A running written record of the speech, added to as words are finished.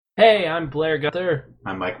Hey, I'm Blair Gunther.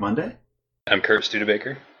 I'm Mike Monday. I'm Kurt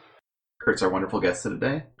Studebaker. Kurt's our wonderful guest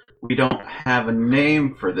today. We don't have a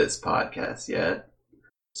name for this podcast yet,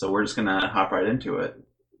 so we're just going to hop right into it.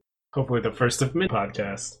 Hopefully the first of many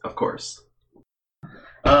podcasts. Of course.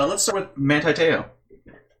 Let's start with Manti Te'o.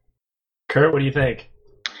 Kurt, what do you think?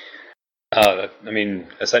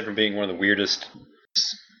 Aside from being one of the weirdest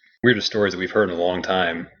stories that we've heard in a long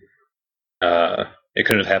time, it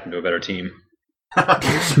couldn't have happened to a better team.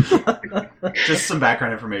 Just some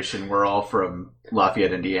background information. We're all from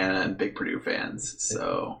Lafayette, Indiana, and big Purdue fans.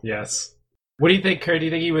 So yes. What do you think, Kurt? Do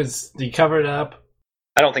you think he covered up?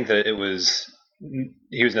 I don't think that he was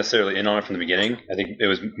necessarily in on it from the beginning. I think it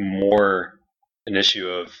was more an issue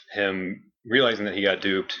of him realizing that he got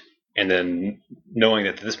duped, and then knowing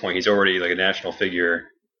that at this point he's already like a national figure,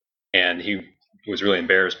 and he was really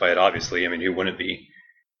embarrassed by it. Obviously, I mean, who wouldn't be?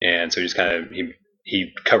 And so he just kind of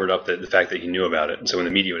he covered up the fact that he knew about it. And so when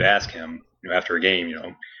the media would ask him, after a game,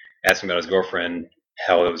 ask him about his girlfriend,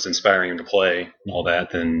 how it was inspiring him to play, and all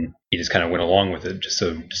that, then he just kind of went along with it just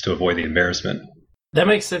to avoid the embarrassment. That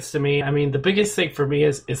makes sense to me. I mean, the biggest thing for me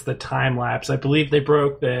is the time lapse. I believe they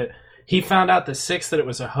broke that he found out the 6th that it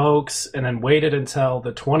was a hoax, and then waited until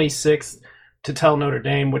the 26th to tell Notre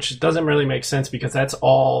Dame, which doesn't really make sense because that's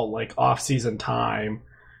all like off-season time.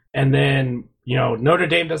 And then, Notre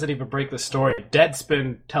Dame doesn't even break the story.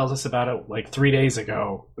 Deadspin tells us about it like 3 days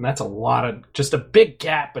ago, and that's just a big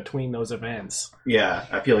gap between those events. Yeah,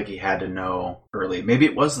 I feel like he had to know early. Maybe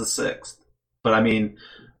it was the 6th, but I mean,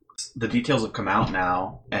 the details have come out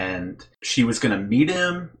now, and she was going to meet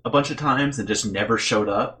him a bunch of times and just never showed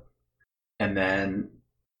up, and then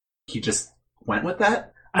he just went with that.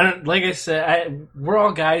 Like I said, we're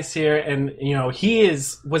all guys here, and he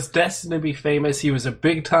was destined to be famous. He was a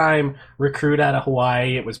big time recruit out of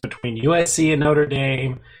Hawaii. It was between USC and Notre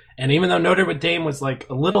Dame, and even though Notre Dame was like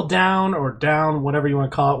a little down, whatever you want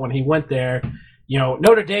to call it, when he went there,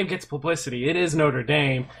 Notre Dame gets publicity. It is Notre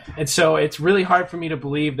Dame, and so it's really hard for me to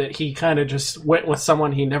believe that he kind of just went with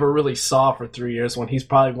someone he never really saw for 3 years when he's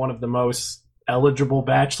probably one of the most eligible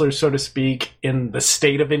bachelors, so to speak, in the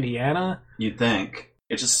state of Indiana. You'd think.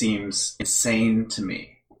 It just seems insane to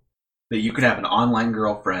me that you could have an online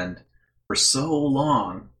girlfriend for so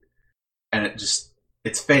long and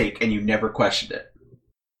it's fake and you never questioned it.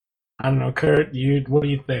 I don't know, Kurt, what do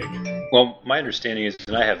you think? Well, my understanding is,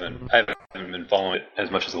 and I haven't been following it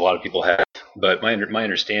as much as a lot of people have, but my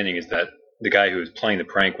understanding is that the guy who was playing the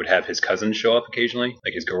prank would have his cousin show up occasionally,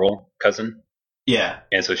 like his girl cousin. Yeah.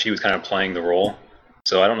 And so she was kind of playing the role.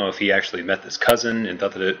 So I don't know if he actually met this cousin and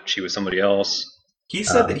thought that she was somebody else. He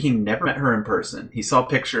said that he never met her in person. He saw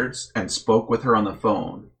pictures and spoke with her on the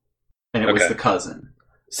phone, and it was the cousin.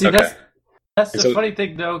 See, that's the funny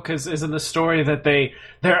thing, though, because isn't the story that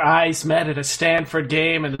their eyes met at a Stanford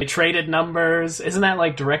game and they traded numbers? Isn't that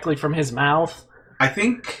like directly from his mouth? I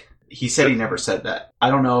think he said he never said that. I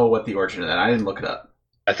don't know what the origin of that. I didn't look it up.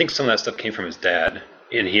 I think some of that stuff came from his dad,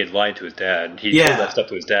 and he had lied to his dad. He told that stuff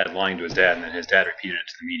to his dad, lying to his dad, and then his dad repeated it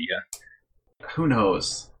to the media. Who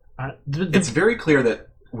knows? It's very clear that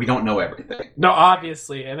we don't know everything. No,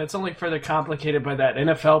 obviously, and it's only further complicated by that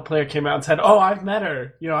NFL player came out and said, "Oh, I've met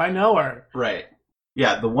her. I know her." Right.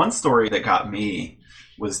 Yeah, the one story that got me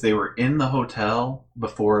was they were in the hotel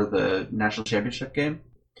before the national championship game,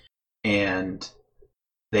 and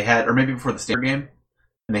they had, or maybe before the Stanford game,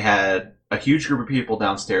 and they had a huge group of people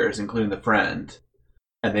downstairs, including the friend,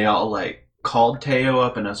 and they all called Te'o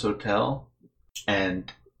up in his hotel,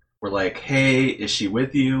 and were like, "Hey, is she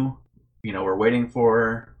with you? We're waiting for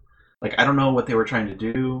her." I don't know what they were trying to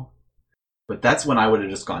do, but that's when I would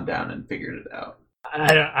have just gone down and figured it out.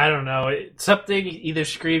 I don't know. Something either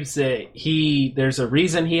screams that there's a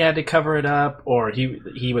reason he had to cover it up, or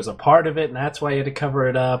he was a part of it and that's why he had to cover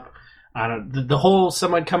it up. I don't. The whole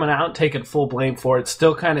someone coming out and taking full blame for it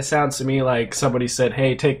still kind of sounds to me like somebody said,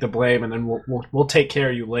 "Hey, take the blame, and then we'll take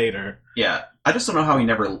care of you later." Yeah, I just don't know how he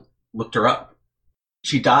never looked her up.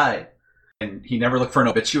 She died, and he never looked for an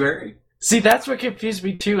obituary. See, that's what confused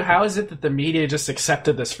me too. How is it that the media just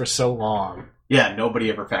accepted this for so long? Yeah, nobody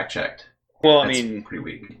ever fact checked. Well, that's I mean, pretty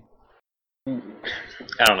weak.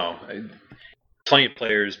 I don't know. Plenty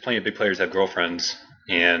of big players have girlfriends,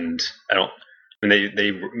 and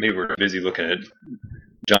they maybe were busy looking at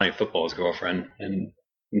Johnny Football's girlfriend, and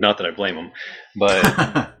not that I blame them, but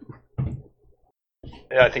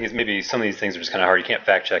I think it's maybe some of these things are just kind of hard. You can't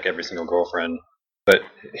fact check every single girlfriend. But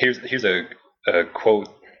here's a quote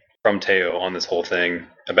from Te'o on this whole thing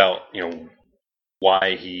about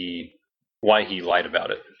why he lied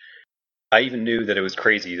about it. "I even knew that it was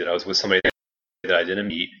crazy that I was with somebody that I didn't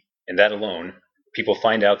meet, and that alone, people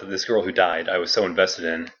find out that this girl who died I was so invested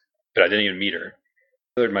in, but I didn't even meet her.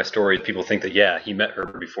 In my story, people think that, yeah, he met her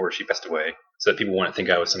before she passed away, so that people wouldn't think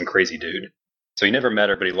I was some crazy dude. So he never met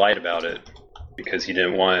her, but he lied about it because he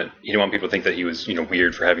didn't want people to think that he was,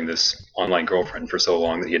 weird for having this online girlfriend for so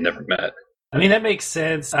long that he had never met. I mean, that makes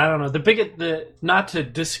sense. I don't know. Not to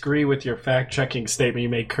disagree with your fact-checking statement you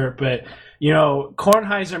made, Kurt, but,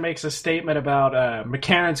 Kornheiser makes a statement about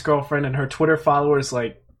McCarron's girlfriend and her Twitter followers,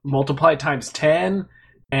 multiplied times 10.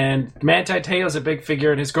 And Manti Te'o's a big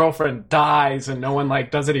figure, and his girlfriend dies, and no one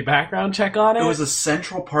does any background check on it. It was a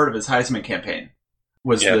central part of his Heisman campaign.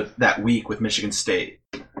 Was that week with Michigan State,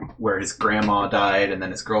 where his grandma died, and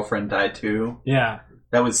then his girlfriend died too. Yeah,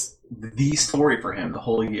 that was the story for him the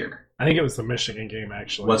whole year. I think it was the Michigan game,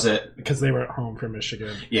 actually. Was it? Because they were at home for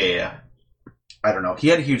Michigan. Yeah. I don't know. He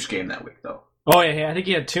had a huge game that week, though. Oh, yeah, I think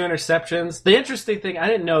he had 2 interceptions. The interesting thing, I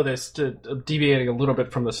didn't know this, deviating a little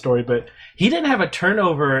bit from the story, but he didn't have a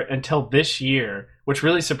turnover until this year, which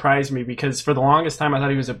really surprised me because for the longest time I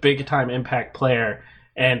thought he was a big-time impact player,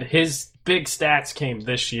 and his big stats came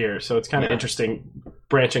this year, so it's kind of interesting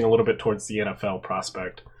branching a little bit towards the NFL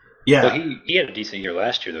prospect. Yeah. Well, he had a decent year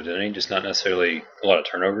last year, though, didn't he? Just not necessarily a lot of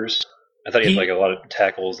turnovers. I thought he had a lot of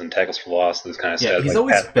tackles and tackles for loss, those kind of stats. Yeah, he's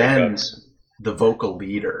always been the vocal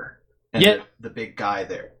leader. And the big guy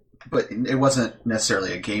there. But it wasn't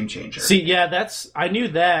necessarily a game changer. See, I knew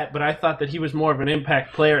that, but I thought that he was more of an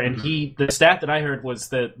impact player, and the stat that I heard was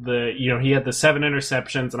that he had the 7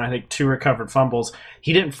 interceptions and I think 2 recovered fumbles.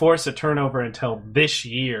 He didn't force a turnover until this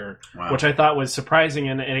year, which I thought was surprising,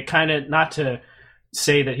 and it kind of, not to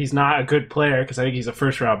say that he's not a good player, because I think he's a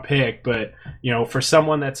first-round pick, but, for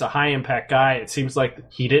someone that's a high-impact guy, it seems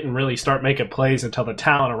like he didn't really start making plays until the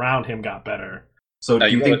talent around him got better. So do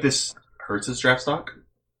you think this hurts his draft stock?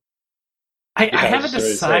 I haven't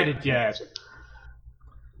decided yet.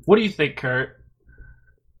 What do you think, Kurt?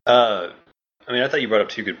 I thought you brought up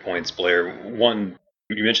 2 good points, Blair. One,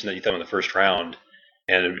 you mentioned that you thought in the first round,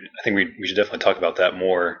 and I think we should definitely talk about that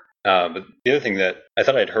more. But the other thing that I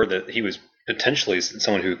thought I'd heard that he was potentially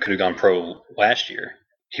someone who could have gone pro last year.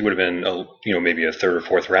 He would have been, maybe a 3rd or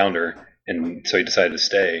 4th rounder, and so he decided to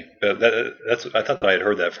stay. But I thought that I had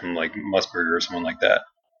heard that from Musburger or someone like that.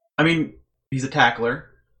 I mean, he's a tackler.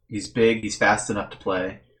 He's big. He's fast enough to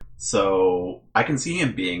play. So I can see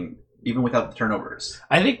him being, even without the turnovers.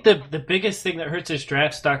 I think the biggest thing that hurts his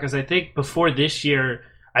draft stock is I think before this year,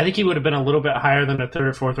 I think he would have been a little bit higher than a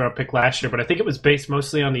 3rd or 4th round pick last year, but I think it was based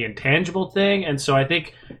mostly on the intangible thing. And so I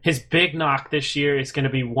think his big knock this year is going to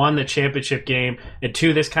be 1, the championship game, and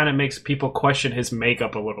 2, this kind of makes people question his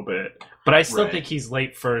makeup a little bit. But I still think he's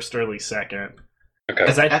late 1st, early 2nd.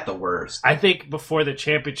 Okay. At the worst. I think before the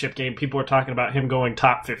championship game, people were talking about him going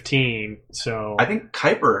top 15. So I think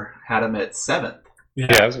Kuiper had him at 7th. Yeah,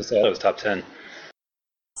 I was going to say that was top 10.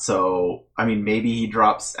 So, maybe he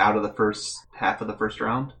drops out of the first half of the first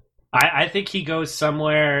round. I think he goes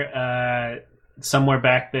somewhere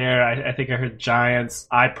back there. I think I heard Giants.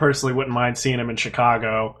 I personally wouldn't mind seeing him in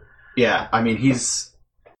Chicago. Yeah, he's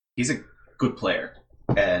a good player,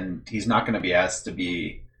 and he's not going to be asked to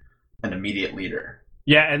be an immediate leader.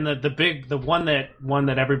 Yeah, and the one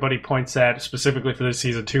that everybody points at specifically for this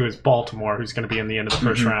season too is Baltimore, who's going to be in the end of the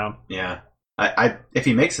first round. Yeah, I if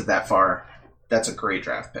he makes it that far, that's a great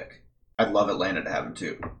draft pick. I'd love Atlanta to have him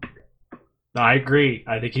too. No, I agree.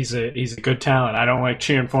 I think he's a good talent. I don't like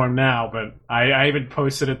cheering for him now, but I even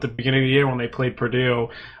posted at the beginning of the year when they played Purdue.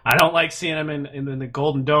 I don't like seeing him in the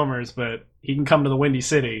Golden Domers, but he can come to the Windy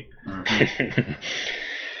City. Mm-hmm.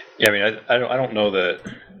 Yeah, I don't know that.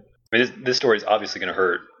 This story is obviously going to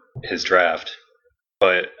hurt his draft,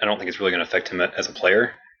 but I don't think it's really going to affect him as a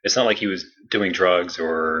player. It's not like he was doing drugs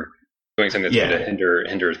or doing something that's going to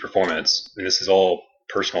hinder his performance. This is all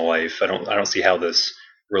personal life. I don't see how this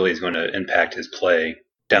really is going to impact his play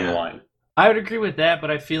down the line. I would agree with that, but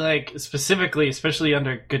I feel like specifically, especially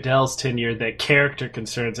under Goodell's tenure, that character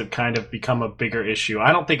concerns have kind of become a bigger issue.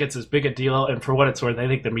 I don't think it's as big a deal, and for what it's worth, I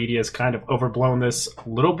think the media has kind of overblown this a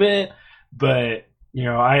little bit, but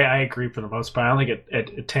I agree for the most part. I don't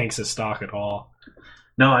think it tanks his stock at all.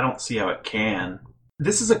 No, I don't see how it can.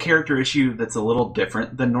 This is a character issue that's a little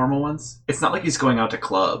different than normal ones. It's not like he's going out to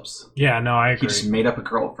clubs. Yeah, no, I agree. He just made up a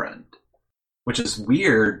girlfriend, which is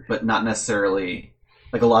weird, but not necessarily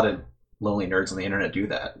like a lot of lonely nerds on the internet do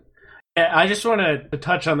that. I just want to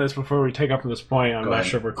touch on this before we take up from this point. I'm not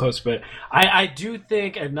sure if we're close, but I do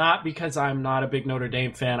think, and not because I'm not a big Notre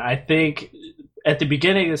Dame fan, I think at the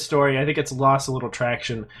beginning of the story, I think it's lost a little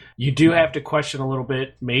traction. You do have to question a little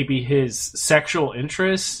bit maybe his sexual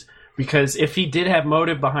interests, Because if he did have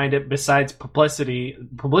motive behind it besides publicity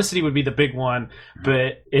would be the big one.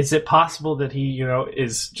 But is it possible that he,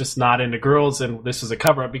 is just not into girls and this is a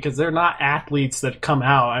cover up? Because they're not athletes that come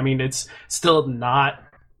out. I mean, it's still not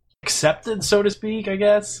accepted, so to speak, I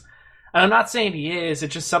guess. And I'm not saying he is.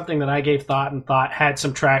 It's just something that I gave thought and thought had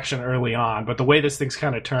some traction early on. But the way this thing's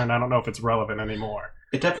kind of turned, I don't know if it's relevant anymore.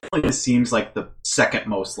 It definitely seems like the second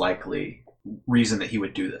most likely reason that he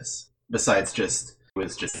would do this, besides just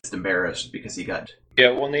was just embarrassed because he got.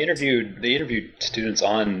 Yeah, well, they interviewed students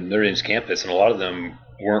on Notre Dame's campus, and a lot of them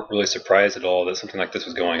weren't really surprised at all that something like this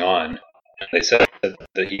was going on. And they said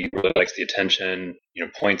that he really likes the attention,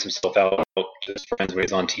 points himself out to his friends when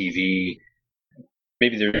he's on TV.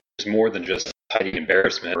 Maybe there's more than just hiding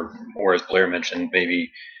embarrassment, or as Blair mentioned, maybe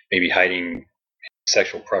hiding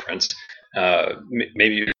sexual preference.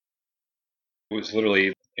 Maybe it was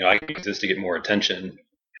literally, I can use this to get more attention.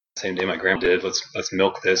 Same day my grandma did. Let's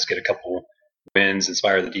milk this, get a couple wins,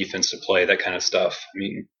 inspire the defense to play, that kind of stuff. I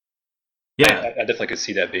mean, yeah, I definitely could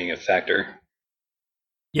see that being a factor.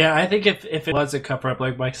 Yeah, I think if it was a cover-up,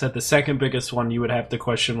 like Mike said, the second biggest one you would have to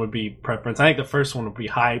question would be preference. I think the first one would be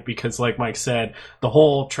hype because, like Mike said, the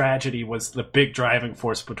whole tragedy was the big driving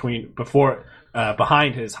force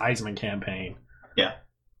behind his Heisman campaign. Yeah.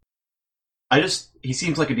 He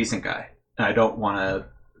seems like a decent guy, and I don't want to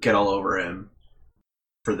get all over him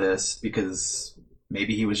for this because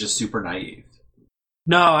maybe he was just super naive.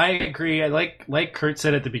 No, I agree. I like Kurt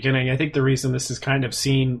said at the beginning, I think the reason this has kind of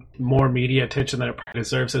seen more media attention than it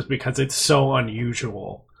deserves is because it's so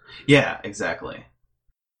unusual. Yeah, exactly.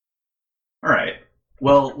 All right.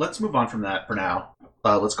 Well, let's move on from that for now.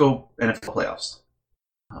 Let's go NFL playoffs.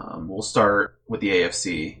 We'll start with the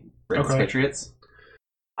AFC. Ravens Patriots.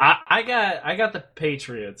 I got the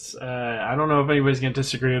Patriots. I don't know if anybody's going to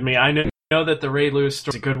disagree with me. I know that the Ray Lewis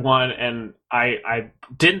story is a good one, and I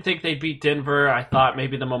didn't think they'd beat Denver. I thought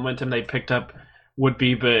maybe the momentum they picked up would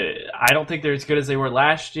be, but I don't think they're as good as they were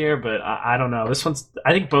last year, but I don't know.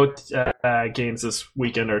 I think both games this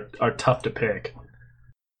weekend are tough to pick.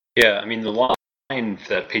 Yeah, I mean, the line for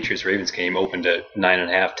that Patriots-Ravens game opened at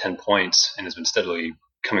 9.5, 10 points, and has been steadily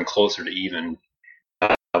coming closer to even,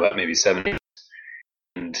 about maybe 7.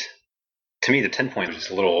 And to me, the 10 point was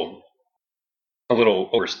just a little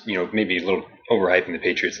over, maybe a little overhyping the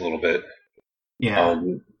Patriots a little bit. Yeah.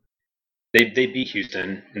 They beat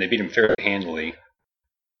Houston and they beat them fairly handily,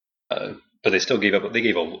 but they still gave up. They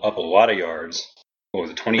gave up a lot of yards. What was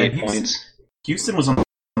it, 28 points? Houston was on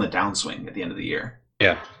the downswing at the end of the year.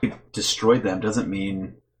 Yeah, he destroyed them. Doesn't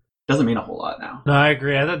mean a whole lot now. No, I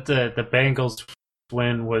agree. I thought the Bengals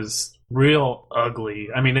win was real ugly.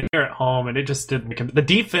 I mean, they're at home, and it just didn't. The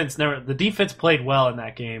defense played well in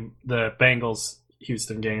that game, the Bengals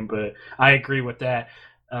Houston game. But I agree with that.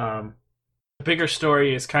 The bigger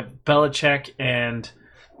story is kind of Belichick and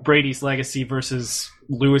Brady's legacy versus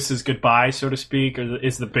Lewis's goodbye, so to speak,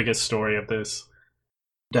 is the biggest story of this.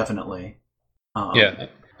 Definitely. Yeah,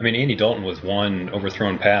 I mean, Andy Dalton was one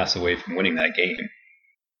overthrown pass away from winning that game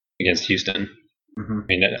against Houston. Mm-hmm. I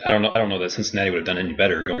mean, I don't know that Cincinnati would have done any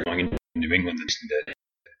better going into New England than Houston did.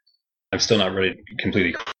 I'm still not ready to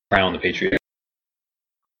completely crown the Patriots.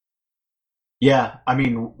 Yeah, I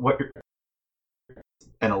mean,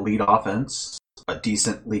 an elite offense, a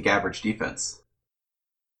decent league average defense.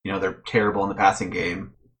 They're terrible in the passing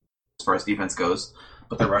game as far as defense goes,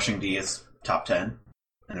 but their rushing D is top 10,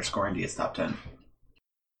 and their scoring D is top 10.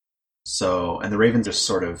 So, and the Ravens are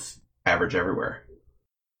sort of average everywhere.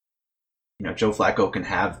 Joe Flacco can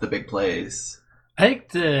have the big plays. I think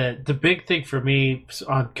the big thing for me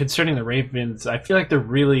concerning the Ravens, I feel like they're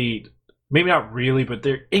really, maybe not really, but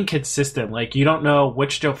they're inconsistent. Like, you don't know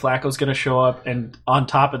which Joe Flacco's going to show up, and on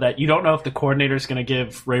top of that, you don't know if the coordinator's going to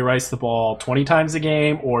give Ray Rice the ball 20 times a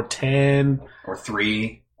game or 10 or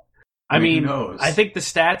 3. I mean, I think the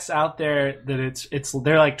stats out there that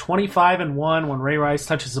they're like 25-1 when Ray Rice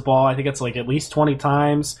touches the ball. I think it's like at least 20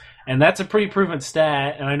 times, and that's a pretty proven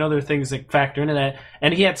stat. And I know there are things that factor into that.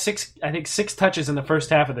 And he had 6 touches in the first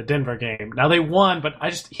half of the Denver game. Now they won, but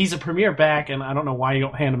he's a premier back, and I don't know why you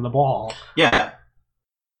don't hand him the ball. Yeah.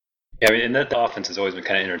 Yeah, I mean, and that offense has always been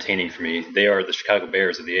kind of entertaining for me. They are the Chicago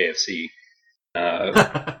Bears of the AFC.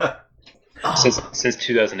 Since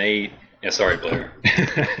 2008. Yeah, sorry, Blair.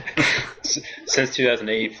 Since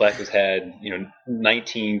 2008, Flacco's had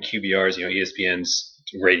 19 QBRs. ESPN's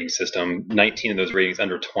rating system. 19 of those ratings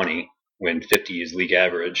under 20, when 50 is league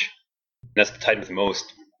average. And that's tied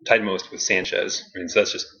most with Sanchez. I mean, so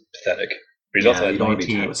that's just pathetic. But he's also had 19. Don't want to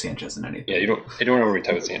be tied with Sanchez in anything. Yeah, you don't want to be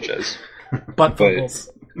tied with Sanchez. But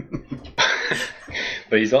fumbles.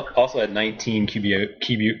 But he's also had 19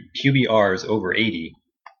 QBRs over 80.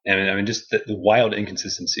 And I mean, just the wild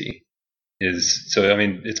inconsistency is so. I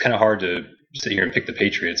mean, it's kind of hard to sit here and pick the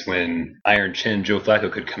Patriots when Iron Chin Joe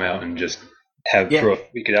Flacco could come out and just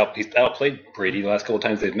he's outplayed Brady the last couple of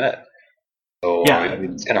times they've met. So Yeah. I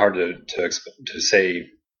mean, it's kind of hard to say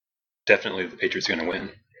definitely the Patriots are going to win.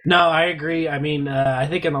 No, I agree. I mean, I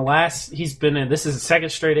think he's been in, this is his second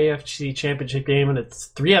straight AFC championship game, and it's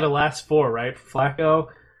 3 out of the last 4, right, for Flacco?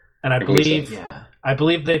 And I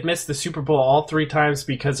believe they've missed the Super Bowl all 3 times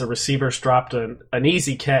because the receivers dropped an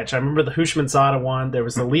easy catch. I remember the Hushmanzada one, there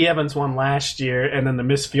was the Lee Evans one last year, and then the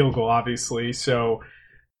missed field goal, obviously. So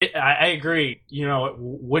I agree. You know,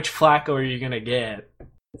 which Flacco are you going to get?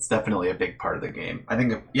 It's definitely a big part of the game. I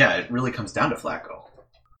think, it really comes down to Flacco.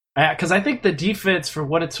 Because I think the defense, for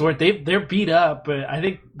what it's worth, they're beat up, but I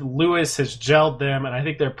think Lewis has gelled them, and I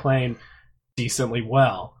think they're playing decently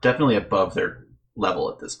well. Definitely above their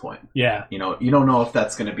level at this point. Yeah. You know, you don't know if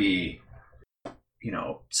that's going to be,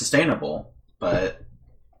 sustainable, but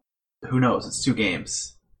who knows? It's 2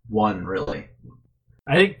 games. 1, really.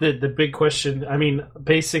 I think the big question, I mean,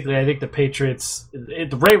 basically, I think the Patriots,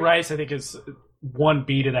 Ray Rice, I think, is one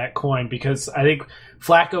beat of that coin, because I think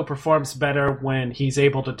Flacco performs better when he's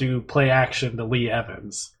able to do play action to Lee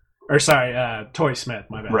Evans. Or sorry, Torrey Smith,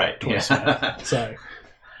 my bad. Right. Torrey Smith. Sorry.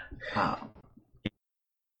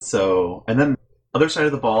 So, and then other side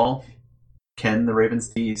of the ball, can the Ravens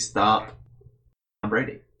D stop Tom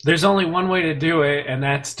Brady? There's only one way to do it, and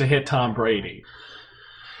that's to hit Tom Brady.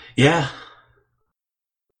 Yeah.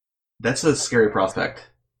 That's a scary prospect.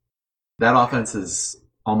 That offense is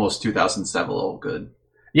almost 2007 level good.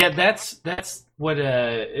 Yeah, that's what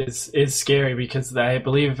is scary, because I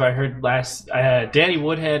believe I heard Danny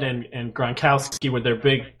Woodhead and Gronkowski were their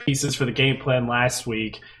big pieces for the game plan last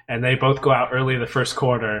week, and they both go out early in the first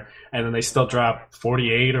quarter, and then they still drop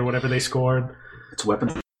 48 or whatever they scored. It's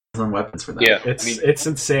weapons on weapons for them. Yeah, it's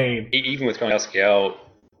insane. Even with Gronkowski out,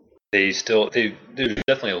 there's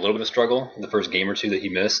definitely a little bit of struggle in the first game or 2 that he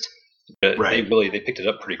missed. But they picked it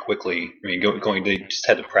up pretty quickly. I mean, they just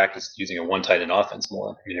had to practice using a one tight end offense more.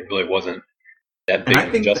 I mean, it really wasn't that big of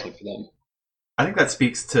an adjustment for them. I think that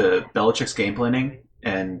speaks to Belichick's game planning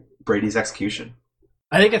and Brady's execution.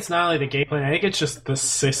 I think it's not only the game plan, I think it's just the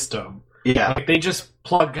system. Yeah. Like, they just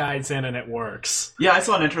plug guys in and it works. Yeah, I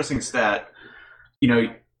saw an interesting stat.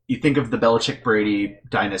 You think of the Belichick-Brady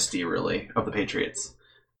dynasty, really, of the Patriots.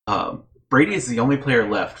 Brady is the only player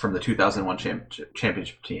left from the 2001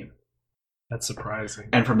 championship team. That's surprising.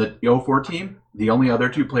 And from the 04 team, the only other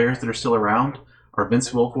 2 players that are still around are Vince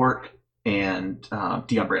Wilfork and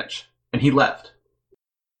Deion Branch. And he left.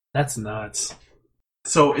 That's nuts.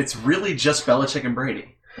 So it's really just Belichick and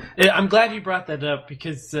Brady. I'm glad you brought that up,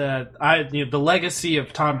 because the legacy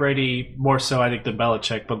of Tom Brady, more so I think than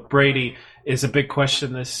Belichick, but Brady is a big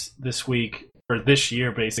question this week, or this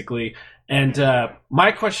year basically. And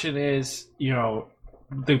my question is,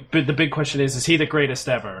 the big question is he the greatest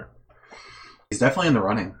ever? He's definitely in the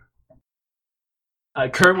running.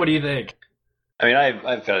 Kurt, what do you think? I mean,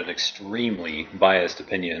 I've got an extremely biased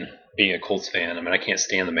opinion, being a Colts fan. I mean, I can't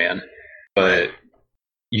stand the man, but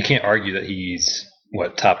you can't argue that he's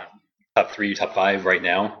top 3, top 5 right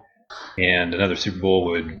now, and another Super Bowl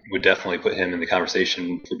would definitely put him in the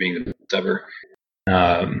conversation for being the best ever.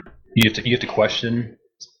 You have to question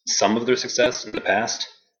some of their success in the past,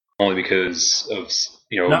 only because of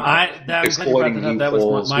exploiting that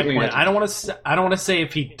was my loopholes. point. I don't want to say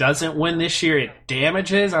if he doesn't win this year, it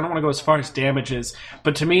damages. I don't want to go as far as damages,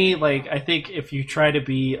 but to me, I think if you try to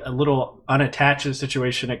be a little unattached to the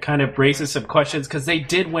situation, it kind of raises some questions, because they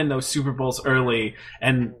did win those Super Bowls early,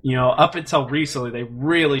 and up until recently, they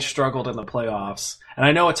really struggled in the playoffs. And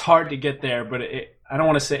I know it's hard to get there, but I don't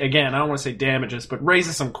want to say damages, but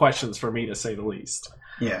raises some questions for me, to say the least.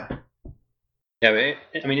 Yeah. Yeah,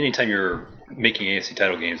 I mean, anytime you're making AFC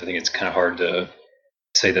title games, I think it's kind of hard to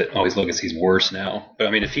say that his legacy's worse now. But I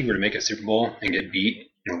mean, if he were to make a Super Bowl and get beat,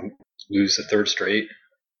 lose the 3rd straight,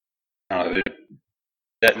 that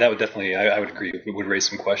would definitely, I would agree, it would raise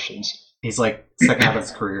some questions. He's like second half of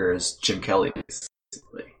his career is Jim Kelly,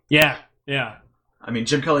 basically. Yeah. I mean,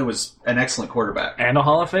 Jim Kelly was an excellent quarterback and a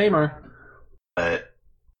Hall of Famer, but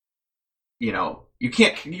you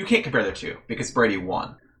can't compare the 2 because Brady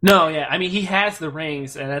won. No, yeah. I mean, he has the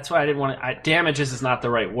rings, and that's why I didn't want to... damages is not the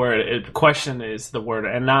right word. Question is the word,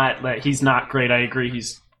 and not that he's not great. I agree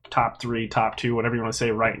he's top 3, top 2, whatever you want to say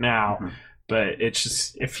right now. Mm-hmm. But it's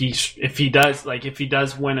just, if he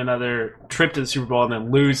does win another trip to the Super Bowl and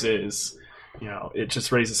then loses, it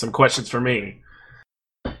just raises some questions for me.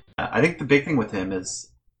 I think the big thing with him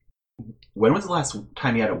is, when was the last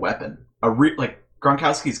time he had a weapon?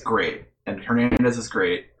 Gronkowski's great, and Hernandez is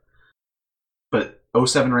great, but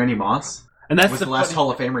 '07 Randy Moss And that's was the last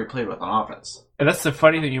Hall of Famer he played with on offense. And that's the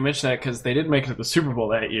funny thing you mentioned that because they didn't make it to the Super Bowl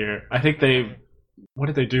that year. I think what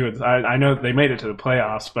did they do? I know they made it to the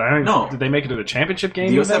playoffs, but I don't know. Did they make it to the championship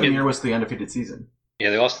game? The 07 year was the undefeated season. Yeah,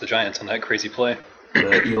 they lost to the Giants on that crazy play.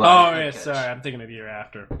 Sorry, I'm thinking of the year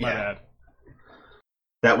after. My bad.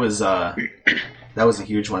 That was a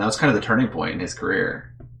huge one. That was kind of the turning point in his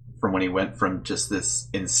career, from when he went from just this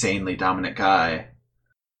insanely dominant guy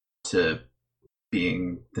to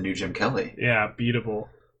being the new Jim Kelly. Yeah, beatable.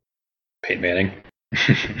 Peyton Manning.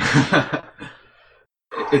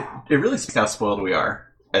 It really speaks how spoiled we are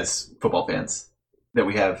as football fans, that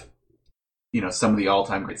we have, some of the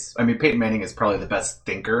all-time greats. I mean, Peyton Manning is probably the best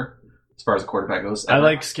thinker as far as a quarterback goes. I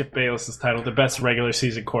like Skip Bayless's title, the best regular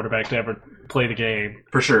season quarterback to ever play the game.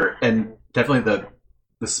 For sure, and definitely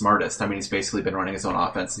the smartest. I mean, he's basically been running his own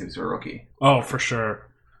offense since he was a rookie. Oh, for sure.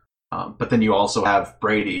 But then you also have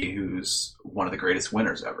Brady, who's one of the greatest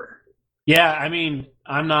winners ever. Yeah, I mean,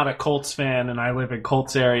 I'm not a Colts fan, and I live in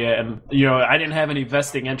Colts area, and I didn't have any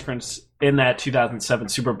vesting interest in that 2007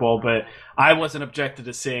 Super Bowl, but I wasn't objected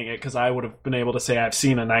to seeing it because I would have been able to say I've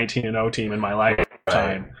seen a 19-0 team in my lifetime.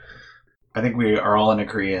 Right. I think we are all in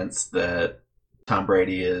agreement that Tom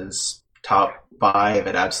Brady is top 5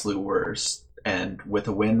 at absolute worst, and with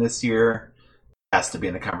a win this year, has to be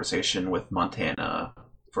in the conversation with Montana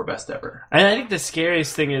for best ever. And I think the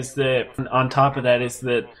scariest thing is that, on top of that, is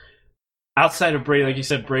that outside of Brady, like you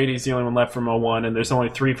said, Brady's the only one left from 01, and there's only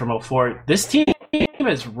 3 from 04. This team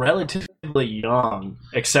is relatively young,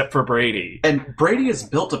 except for Brady. And Brady is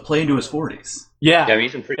built to play into his 40s. Yeah. I mean,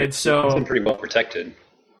 he's been pretty well protected.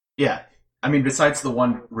 Yeah. I mean, besides the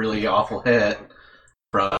one really awful hit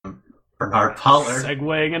from Bernard Pollard.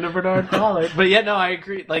 Segueing into Bernard Pollard. But yeah, no, I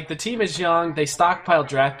agree. Like, the team is young. They stockpile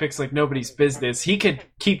draft picks like nobody's business. He could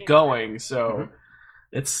keep going, so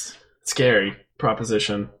it's scary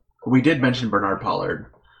proposition. We did mention Bernard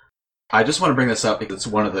Pollard. I just want to bring this up because it's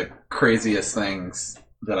one of the craziest things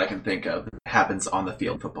that I can think of that happens on the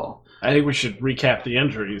field of football. I think we should recap the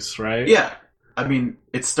injuries, right? Yeah. I mean,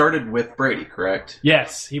 it started with Brady, correct?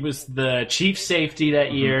 Yes. He was the chief safety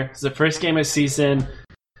that year. It was the first game of the season.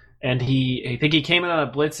 And I think he came in on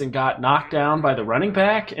a blitz and got knocked down by the running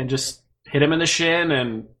back and just hit him in the shin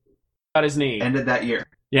and got his knee. Ended that year.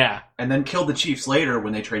 Yeah. And then killed the Chiefs later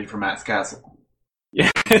when they traded for Matt Castle.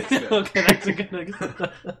 Yeah. Okay, that's a good.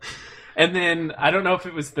 And then I don't know if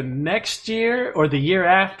it was the next year or the year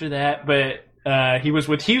after that, but he was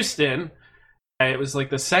with Houston. It was like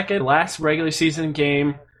the last regular season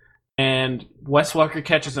game, and Wes Welker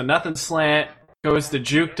catches a nothing slant, goes to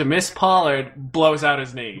juke to miss Pollard, blows out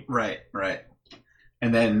his knee. Right.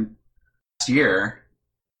 And then last year,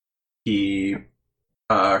 he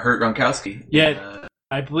hurt Gronkowski. Yeah.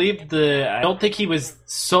 I believe I don't think he was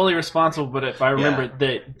solely responsible, but if I remember,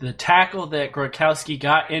 the tackle that Gronkowski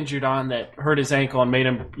got injured on that hurt his ankle and made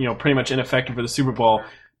him, pretty much ineffective for the Super Bowl,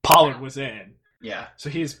 Pollard was in. Yeah. So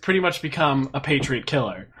he's pretty much become a Patriot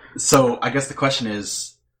killer. So I guess the question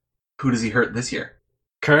is, who does he hurt this year?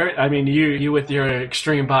 Kurt, I mean, you with your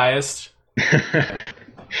extreme bias.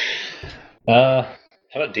 How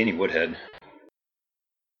about Danny Woodhead?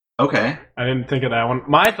 Okay. I didn't think of that one.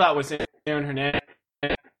 My thought was Aaron Hernandez,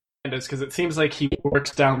 because it seems like he works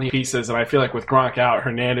down the pieces, and I feel like with Gronk out,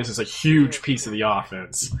 Hernandez is a huge piece of the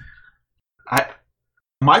offense.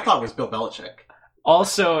 My thought was Bill Belichick.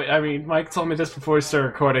 Also, I mean, Mike told me this before we started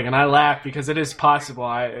recording, and I laughed because it is possible.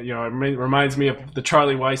 It reminds me of the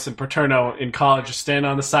Charlie Weiss and Paterno in college, just stand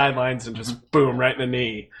on the sidelines and just boom, right in the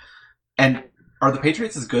knee. And are the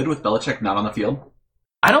Patriots as good with Belichick not on the field?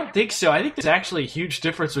 I don't think so. I think there's actually a huge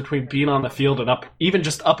difference between being on the field and even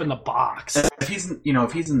just up in the box. If he's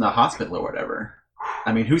in the hospital or whatever,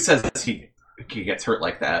 I mean, who says he gets hurt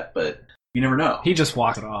like that? But you never know. He just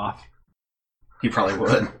walks it off. He probably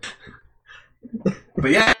would.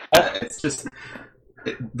 But yeah, it's just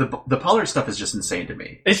the Pollard stuff is just insane to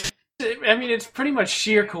me. It's pretty much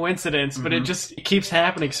sheer coincidence, but it keeps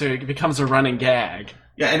happening, so it becomes a running gag.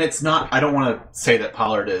 Yeah, and it's not. I don't want to say that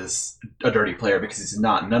Pollard is a dirty player because he's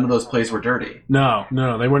not. None of those plays were dirty. No,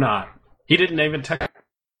 they were not. He didn't even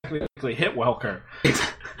technically hit Welker.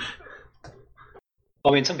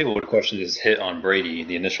 I mean, some people would question his hit on Brady,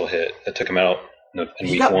 the initial hit that took him out in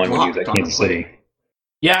week 1 when he was at Kansas City.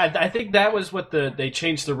 Yeah, I think that was what they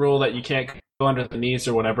changed the rule that you can't go under the knees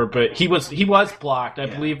or whatever. But he was blocked. I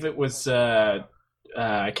believe it was I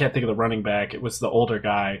can't think of the running back. It was the older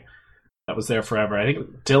guy that was there forever. I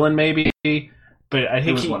think Dylan maybe, but I think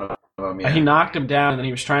he was one of them. Yeah. He knocked him down and then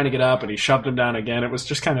he was trying to get up and he shoved him down again. It was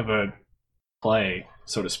just kind of a play,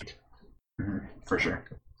 so to speak. For sure.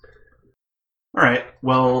 All right.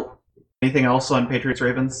 Well, Anything else on Patriots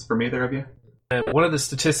Ravens from either of you? One of the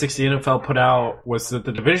statistics the NFL put out was that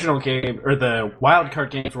the divisional game or the wild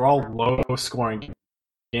card games were all low scoring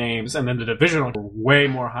games, and then the divisional were way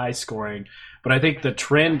more high scoring. But I think the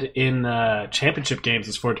trend in championship games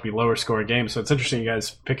is for it to be lower scoring games. So it's interesting you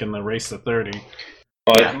guys picking the race to 30.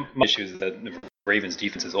 Well, my issue is that the Ravens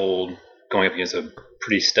defense is old, going up against a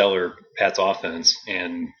pretty stellar Pats offense,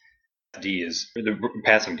 and the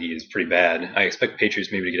passing D is pretty bad. I expect Patriots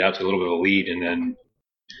maybe to get out to a little bit of a lead, and then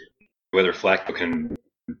whether Flacco can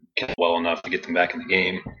well enough to get them back in the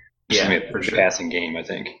game. For sure. Passing game, I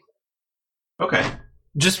think. Okay.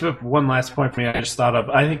 Just one last point for me, I just thought of.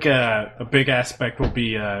 I think a big aspect will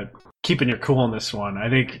be keeping your cool in this one. I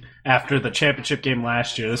think after the championship game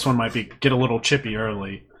last year, this one might get a little chippy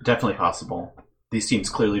early. Definitely possible. These teams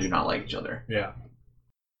clearly do not like each other. Yeah.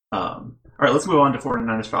 All right, let's move on to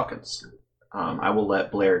 49ers Falcons. I will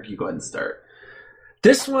let Blair, you go ahead and start.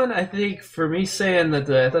 This one, I think, for me saying that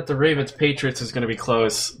the Ravens Patriots is going to be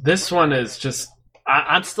close, this one is just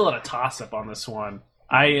I'm still at a toss up on this one.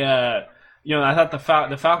 I thought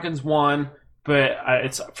the Falcons won, but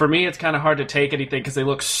for me it's kind of hard to take anything because they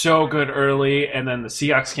look so good early, and then the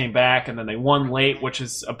Seahawks came back, and then they won late, which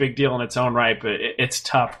is a big deal in its own right. But it's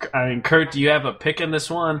tough. I mean, Kurt, do you have a pick in this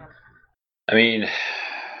one? I mean,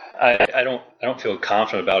 I don't feel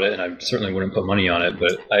confident about it, and I certainly wouldn't put money on it,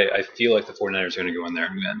 but I feel like the 49ers are going to go in there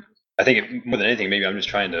and win. I think more than anything, maybe I'm just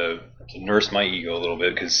trying to nurse my ego a little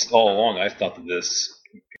bit, because all along I thought that this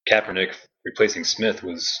Kaepernick replacing Smith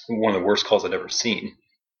was one of the worst calls I'd ever seen.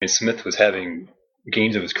 And Smith was having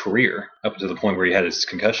games of his career up to the point where he had his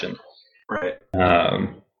concussion. Right.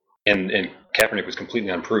 And Kaepernick was completely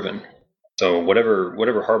unproven. So whatever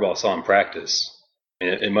Harbaugh saw in practice,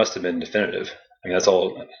 it must have been definitive. I mean, that's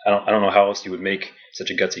all. I don't know how else you would make such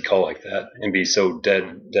a gutsy call like that and be so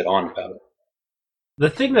dead on about it. The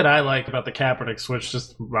thing that I like about the Kaepernick switch,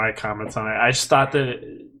 just my comments on it, I just thought that,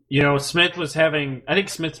 Smith was having, I think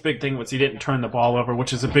Smith's big thing was he didn't turn the ball over,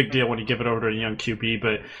 which is a big deal when you give it over to a young QB.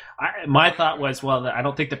 But my thought was, well, I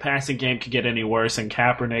don't think the passing game could get any worse, and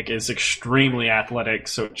Kaepernick is extremely athletic,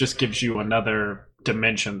 so it just gives you another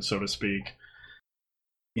dimension, so to speak.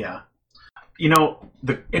 Yeah.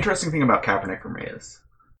 The interesting thing about Kaepernick for me is,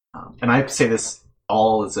 and I say this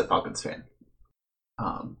all as a Falcons fan,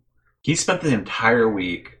 he spent the entire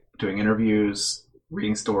week doing interviews,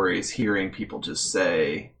 reading stories, hearing people just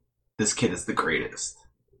say, this kid is the greatest.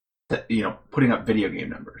 Putting up video game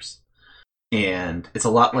numbers. And it's a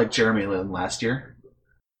lot like Jeremy Lin last year,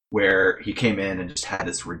 where he came in and just had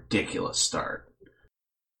this ridiculous start.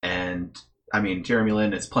 And, I mean, Jeremy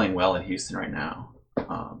Lin is playing well in Houston right now.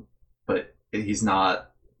 But he's not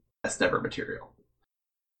best ever material.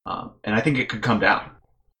 And I think it could come down.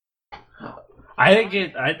 I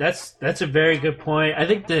think that's a very good point. I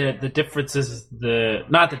think the difference is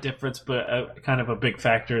not the difference, but kind of a big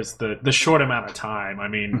factor is the short amount of time. I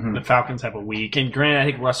mean, The Falcons have a week, and granted, I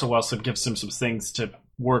think Russell Wilson gives them some things to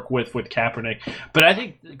work with Kaepernick. But I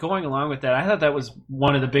think going along with that, I thought that was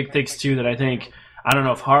one of the big things too. That I don't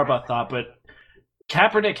know if Harbaugh thought, but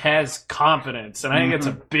Kaepernick has confidence, and I think it's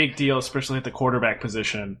a big deal, especially at the quarterback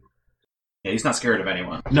position. Yeah, he's not scared of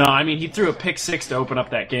anyone. No, I mean, he threw a pick six to open up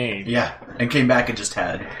that game. Yeah, and came back and just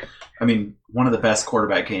had, one of the best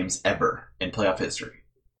quarterback games ever in playoff history.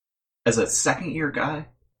 As a second-year guy?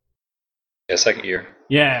 Yeah, second year.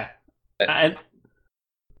 Yeah. I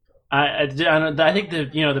think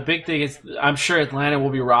the big thing is I'm sure Atlanta will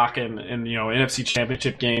be rocking in, NFC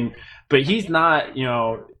Championship game, but he's not,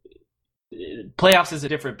 playoffs is a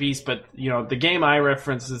different beast, but the game I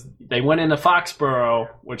reference is they went into Foxborough,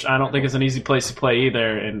 which I don't think is an easy place to play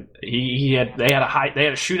either, and they had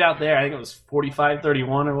a shootout there. I think it was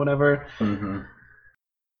 45-31 or whatever. Mm-hmm.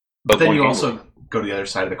 But then you also go to the other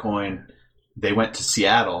side of the coin. They went to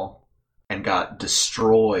Seattle and got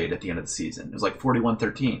destroyed at the end of the season. It was like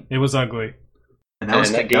 41-13. It was ugly, and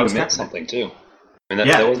that game meant something too.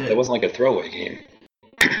 That wasn't like a throwaway game.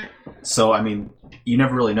 So, you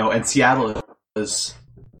never really know. And Seattle is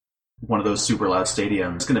one of those super loud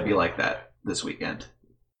stadiums. It's going to be like that this weekend.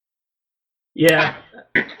 Yeah.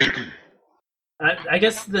 I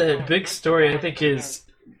guess the big story, I think, is,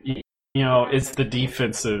 is the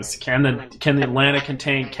defenses. Can the Atlanta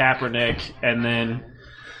contain Kaepernick? And then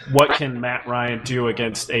what can Matt Ryan do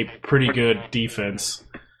against a pretty good defense?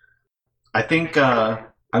 I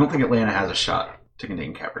don't think Atlanta has a shot to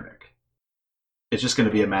contain Kaepernick. It's just going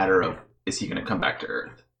to be a matter of, is he going to come back to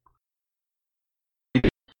earth?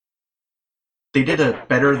 They did a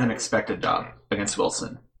better than expected job against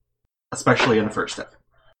Wilson, especially in the first half.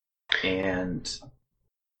 And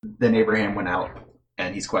then Abraham went out,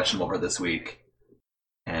 and he's questionable for this week.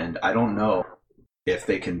 and I don't know if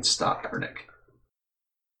they can stop Kaepernick.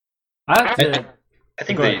 I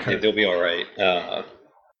think Go ahead, they'll be all right.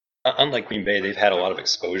 Unlike Green Bay, they've had a lot of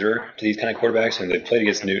exposure to these kind of quarterbacks, and they've played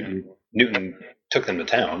against Newton. Newton took them to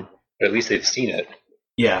town, but at least they've seen it.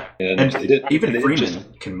 Yeah, and they did, even they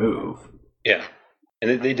Freeman can move. Yeah,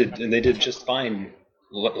 and they did just fine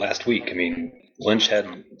last week. I mean, Lynch had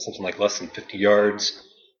something like less than 50 yards.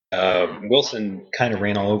 Wilson kind of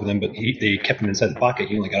ran all over them, but they kept him inside the pocket.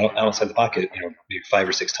 He only got outside the pocket, maybe 5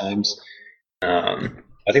 or 6 times. I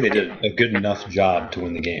think they did a good enough job to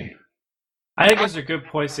win the game. I think those are good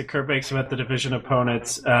points that Kurt makes about the division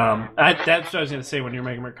opponents. That's what I was going to say when you were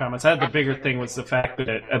making my comments. I had the bigger thing was the fact that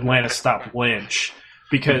Atlanta stopped Lynch,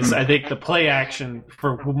 because I think the play action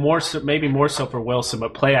maybe more so for Wilson,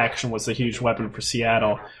 but play action was a huge weapon for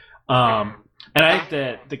Seattle. And I think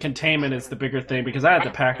that the containment is the bigger thing, because I had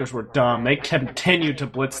the Packers were dumb. They continued to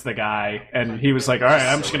blitz the guy, and he was like, all right,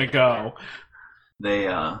 I'm just going to go. They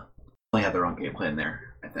only had their own game plan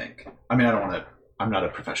there, I think. I mean, I'm not a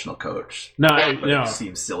professional coach. No, it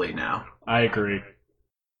seems silly now. I agree.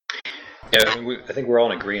 Yeah, I think we're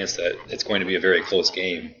all in agreement that it's going to be a very close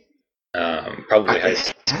game. Probably high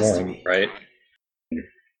scoring, right?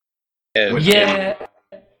 Yeah.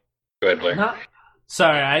 Go ahead, Blair.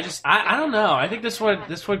 Sorry, I don't know. I think this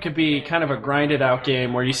one could be kind of a grinded out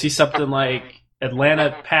game where you see something like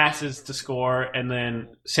Atlanta passes to score, and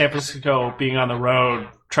then San Francisco, being on the road,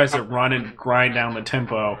 tries to run and grind down the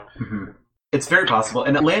tempo. Mm-hmm. It's very possible.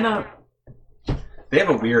 And Atlanta, they have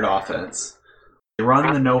a weird offense. They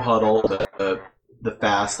run the no huddle, the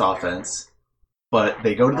fast offense, but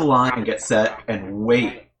they go to the line and get set and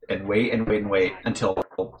wait until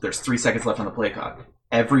there's 3 seconds left on the play clock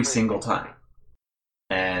every single time.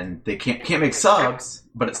 And they can't make subs,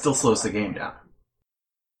 but it still slows the game down.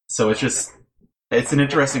 So it's an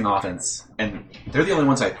interesting offense, and they're the only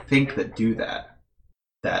ones I think that do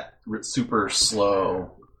that super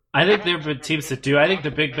slow. I think there have been teams that do. I think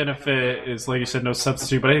the big benefit is, like you said, no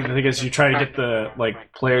substitute. But I think the thing is, you try to get the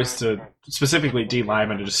players to, specifically D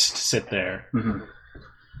linemen, to just sit there. Mm-hmm.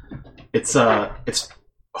 It's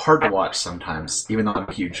hard to watch sometimes, even though I'm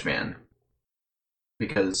a huge fan,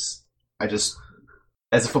 because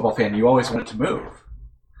as a football fan, you always want it to move,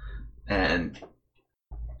 and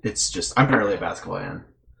it's just, I'm barely a basketball fan,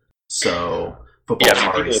 so football is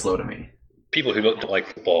already slow to me. People who don't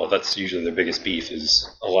like football, that's usually their biggest beef,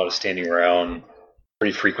 is a lot of standing around,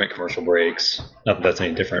 pretty frequent commercial breaks. Not that that's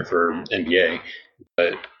any different for NBA,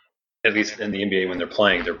 but at least in the NBA, when they're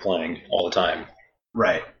playing all the time.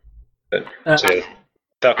 Right. But,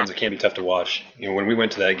 Falcons, it can be tough to watch. When we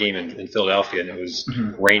went to that game in Philadelphia and it was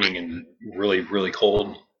raining and really, really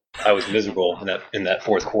cold, I was miserable in that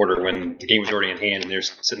fourth quarter when the game was already in hand and they're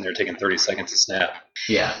sitting there taking 30 seconds to snap.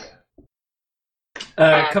 Yeah.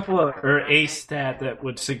 A stat that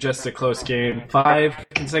would suggest a close game: 5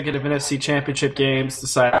 consecutive NFC Championship games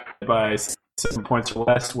decided by 7 points or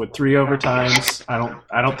less with 3 overtimes.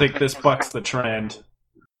 I don't think this bucks the trend.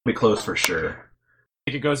 Be close for sure.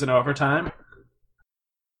 Think it goes in overtime?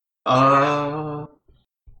 I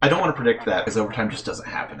don't want to predict that, because overtime just doesn't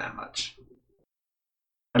happen that much.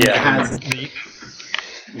 The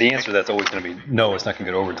answer to that's always going to be no. It's not going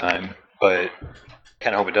to go to overtime, but I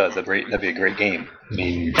kind of hope it does. That'd be a great game. I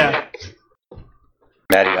mean,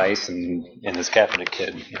 Matty Ice and this Kaepernick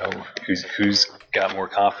kid, who's got more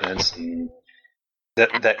confidence, and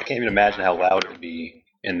that I can't even imagine how loud it would be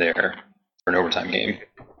in there for an overtime game.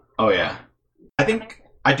 Oh yeah, I think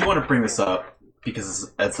I do want to bring this up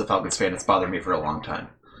because as a Falcons fan, it's bothered me for a long time.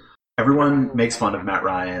 Everyone makes fun of Matt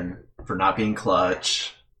Ryan for not being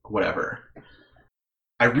clutch, whatever.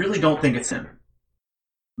 I really don't think it's him.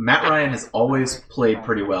 Matt Ryan has always played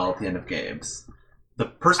pretty well at the end of games. The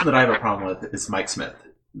person that I have a problem with is Mike Smith,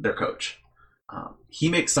 their coach. He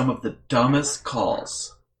makes some of the dumbest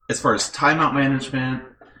calls as far as timeout management.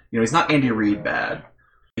 He's not Andy Reid bad.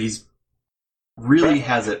 He's really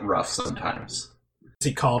has it rough sometimes. Is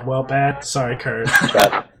he Caldwell bad? Sorry, Kurt.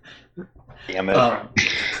 Damn it.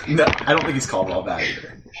 No, I don't think he's Caldwell bad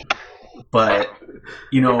either. But,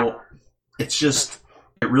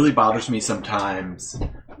 it really bothers me sometimes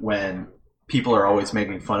when people are always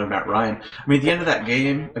making fun of Matt Ryan. I mean, at the end of that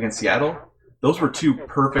game against Seattle, those were 2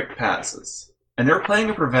 perfect passes. And they were playing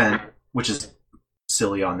to prevent, which is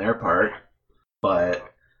silly on their part. But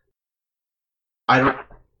a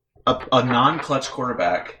non-clutch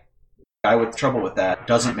quarterback, guy with trouble with that,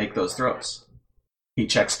 doesn't make those throws. He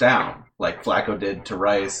checks down, like Flacco did to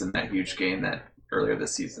Rice in that huge game earlier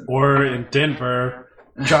this season. Or in Denver,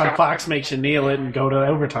 John Fox makes you kneel it and go to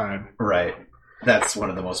overtime. Right. That's one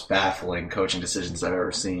of the most baffling coaching decisions I've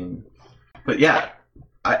ever seen. But yeah,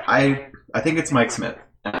 I think it's Mike Smith.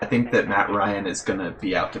 And I think that Matt Ryan is going to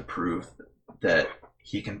be out to prove that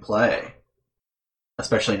he can play,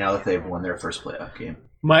 especially now that they've won their first playoff game.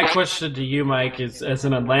 My question to you, Mike, is as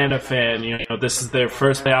an Atlanta fan, this is their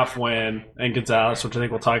first playoff win, and Gonzalez, which I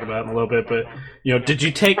think we'll talk about in a little bit, but, did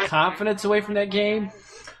you take confidence away from that game?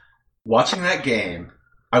 Watching that game,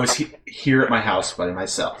 I was here at my house by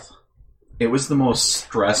myself. It was the most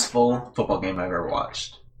stressful football game I've ever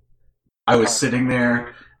watched. I was sitting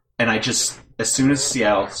there, and as soon as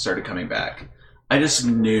Seattle started coming back, I just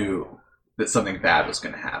knew that something bad was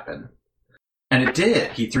going to happen. And it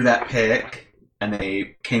did. He threw that pick, and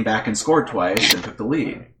they came back and scored twice and took the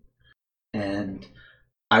lead. And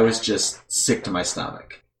I was just sick to my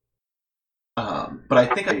stomach. But I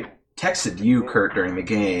think I texted you, Kurt, during the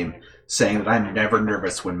game, saying that I'm never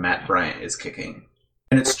nervous when Matt Bryant is kicking.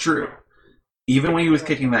 And it's true. Even when he was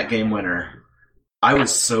kicking that game winner, I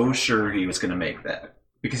was so sure he was going to make that.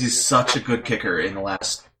 Because he's such a good kicker in the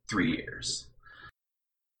last 3 years.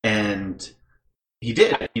 And he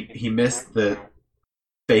did. He missed the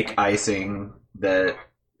fake icing that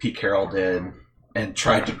Pete Carroll did and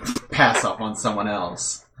tried to pass off on someone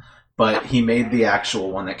else. But he made the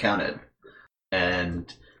actual one that counted.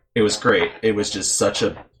 And it was great. It was just such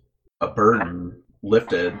a burden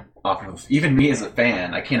lifted off of even me as a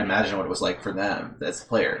fan. I can't imagine what it was like for them as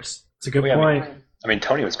players. It's a good point. I mean,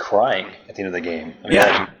 Tony was crying at the end of the game. I mean,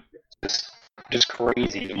 yeah. Just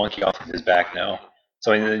crazy to monkey off of his back now.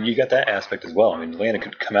 So, I mean, you got that aspect as well. I mean, Atlanta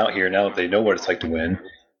could come out here now that they know what it's like to win.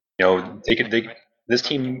 This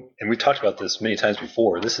team, and we've talked about this many times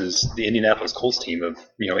before, this is the Indianapolis Colts team of,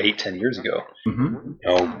 8-10 years ago.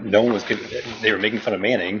 Mm-hmm. No one was good. They were making fun of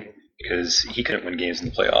Manning because he couldn't win games in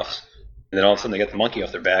the playoffs. And then all of a sudden they got the monkey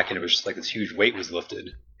off their back, and it was just like this huge weight was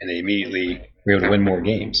lifted, and they immediately were able to win more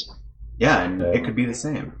games. Yeah, and it could be the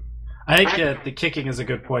same. I think the kicking is a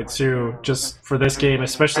good point, too, just for this game,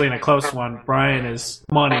 especially in a close one. Brian is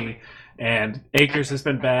money, and Akers has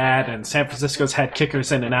been bad, and San Francisco's had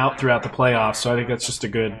kickers in and out throughout the playoffs, so I think that's just a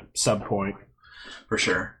good sub-point. For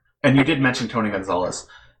sure. And you did mention Tony Gonzalez.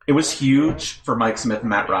 It was huge for Mike Smith and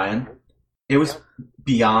Matt Ryan. It was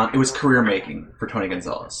career-making for Tony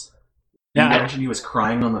Gonzalez. You mentioned he was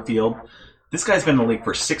crying on the field. This guy's been in the league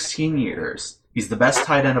for 16 years. He's the best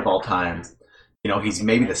tight end of all time. He's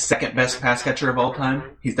maybe the second best pass catcher of all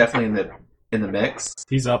time. He's definitely in the mix.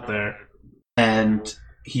 He's up there. And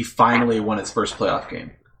he finally won his first playoff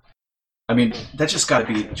game. I mean, that's just got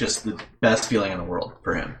to be just the best feeling in the world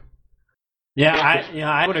for him. Yeah,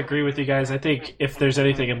 I would agree with you guys. I think if there's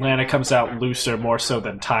anything, Atlanta comes out looser more so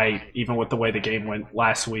than tight, even with the way the game went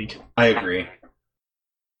last week. I agree.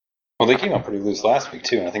 Well, they came out pretty loose last week,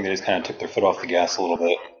 too, and I think they just kind of took their foot off the gas a little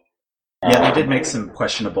bit. Yeah, they did make some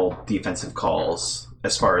questionable defensive calls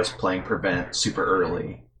as far as playing prevent super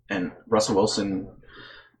early. And Russell Wilson,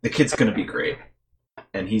 the kid's going to be great.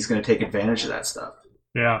 And he's going to take advantage of that stuff.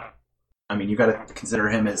 Yeah. I mean, you got to consider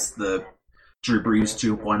him as the Drew Brees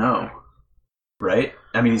 2.0, right?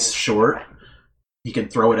 I mean, he's short. He can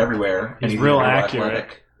throw it everywhere. He's real accurate.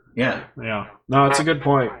 Athletic. Yeah. Yeah. No, it's a good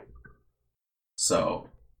point. So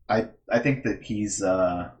I think that he's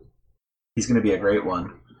going to be a great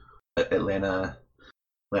one. Atlanta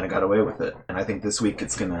got away with it, and I think this week they're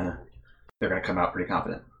gonna come out pretty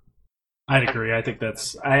confident. I'd agree. I think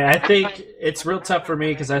I think it's real tough for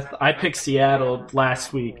me because I picked Seattle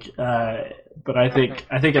last week, but I think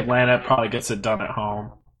Atlanta probably gets it done at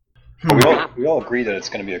home. We all agree that it's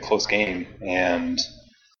going to be a close game, and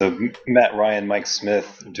the Matt Ryan Mike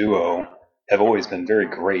Smith duo have always been very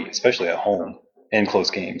great, especially at home in close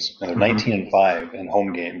games. And they're 19-5 in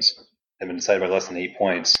home games. Have been decided by less than 8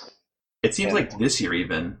 points. It seems like this year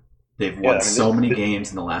even, they've won so many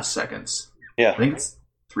games in the last seconds. Yeah. I think it's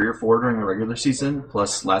 3 or 4 during the regular season,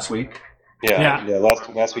 plus last week. Yeah.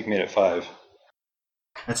 Last week made it 5.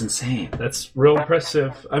 That's insane. That's real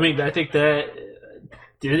impressive. I mean, I think that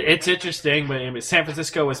it's interesting, but San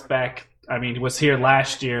Francisco was back. I mean, was here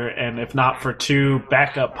last year, and if not for 2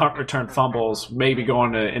 backup punt return fumbles, maybe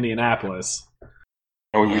going to Indianapolis.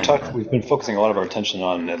 We've been focusing a lot of our attention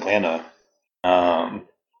on Atlanta.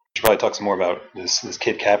 We should probably talk some more about this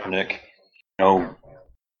kid Kaepernick.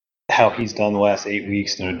 How he's done the last 8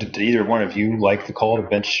 weeks. Did either one of you like the call to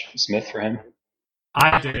bench Smith for him?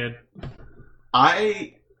 I did.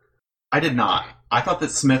 I did not. I thought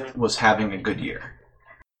that Smith was having a good year.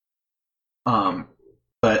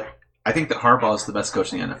 But I think that Harbaugh is the best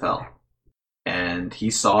coach in the NFL. And he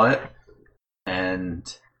saw it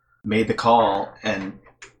and made the call, and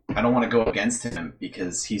I don't want to go against him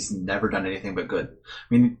because he's never done anything but good.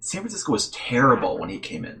 I mean, San Francisco was terrible when he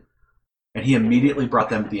came in. And he immediately brought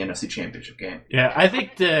them to the NFC Championship game. Yeah, I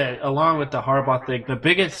think that along with the Harbaugh thing, the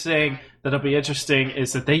biggest thing that'll be interesting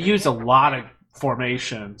is that they use a lot of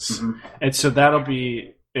formations. Mhm. And so that'll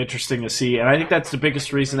be interesting to see. And I think that's the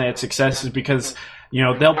biggest reason they had success is because,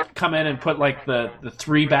 they'll come in and put like the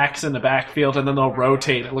three backs in the backfield and then they'll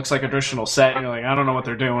rotate. It looks like a traditional set. And you're like, I don't know what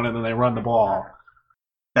they're doing. And then they run the ball.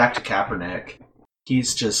 Back to Kaepernick.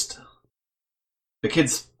 He's just... The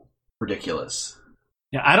kid's ridiculous.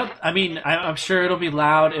 Yeah, I'm sure it'll be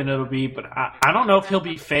loud and but I don't know if he'll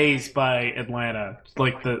be fazed by Atlanta,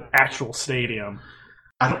 like the actual stadium.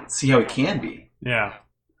 I don't see how he can be. Yeah.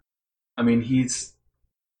 I mean,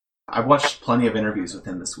 I've watched plenty of interviews with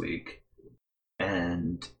him this week,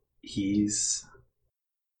 and he's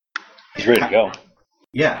ready to go.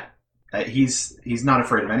 Yeah. He's not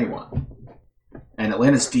afraid of anyone. And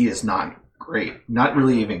Atlanta's D is not great. Not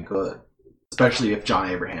really even good. Especially if John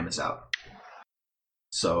Abraham is out.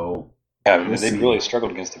 So yeah, they've really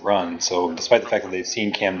struggled against the run. So despite the fact that they've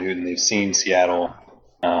seen Cam Newton, they've seen Seattle.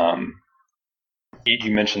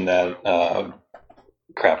 You mentioned that the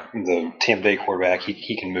Tampa Bay quarterback.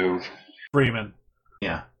 He can move. Freeman.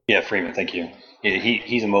 Yeah, Freeman. Thank you. Yeah,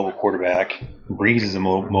 he's a mobile quarterback. Breeze is a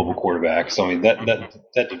mobile quarterback. So I mean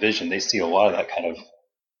that division, they see a lot of that kind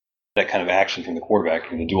of action from the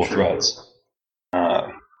quarterback and the dual threats.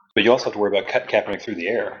 But you also have to worry about Kaepernick through the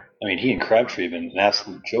air. I mean, he and Crabtree have been an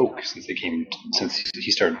absolute joke since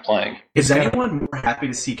he started playing. Is anyone more happy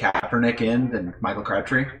to see Kaepernick in than Michael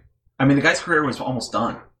Crabtree? I mean, the guy's career was almost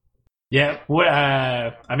done. Yeah.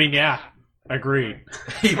 Agreed.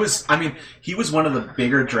 He was one of the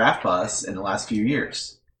bigger draft busts in the last few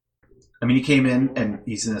years. I mean, he came in and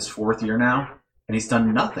he's in his fourth year now, and he's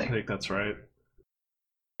done nothing. I think that's right.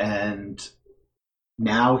 And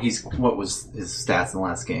now what was his stats in the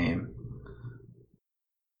last game?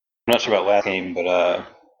 I'm not sure about last game, but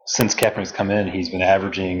since Kaepernick's come in, he's been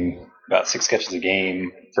averaging about 6 catches a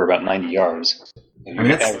game for about 90 yards. If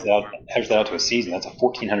you average that out to a season, that's a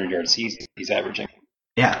 1,400-yard season he's averaging.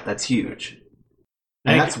 Yeah, that's huge.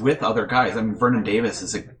 And that's with other guys. I mean, Vernon Davis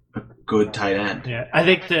is a good tight end. Yeah, I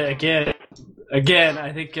think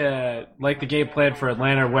like the game plan for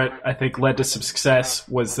Atlanta, what I think led to some success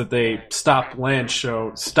was that they stopped Lynch.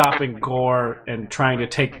 So stopping Gore and trying to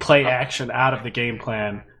take play action out of the game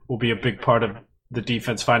plan will be a big part of the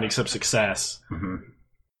defense finding some success. Mm-hmm.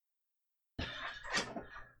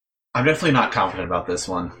 I'm definitely not confident about this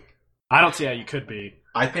one. I don't see how you could be.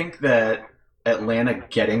 I think that Atlanta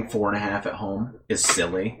getting 4.5 at home is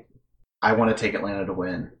silly. I want to take Atlanta to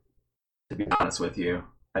win, to be honest with you.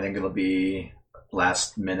 I think it'll be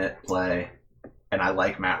last-minute play, and I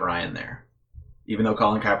like Matt Ryan there. Even though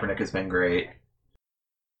Colin Kaepernick has been great,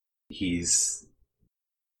 he's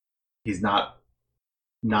not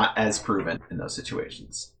as proven in those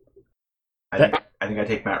situations. I think I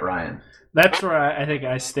take Matt Ryan. That's where I think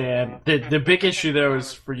I stand. The big issue, though,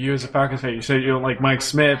 is for you as a Falcons fan. You said you don't like Mike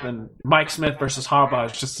Smith, and Mike Smith versus Harbaugh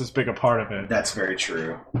is just as big a part of it. That's very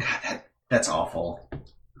true. God, that's awful.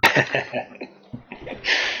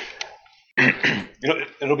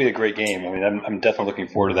 It'll be a great game. I mean, I'm definitely looking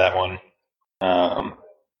forward to that one. I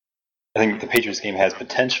think the Patriots game has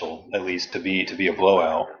potential, at least, to be a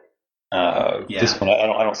blowout. This one,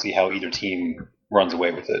 I don't see how either team runs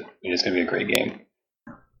away with it. I mean, it's going to be a great game.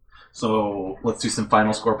 So let's do some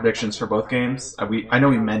final score predictions for both games. I know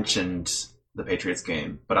we mentioned the Patriots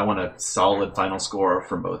game, but I want a solid final score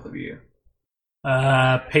from both of you.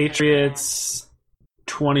 Patriots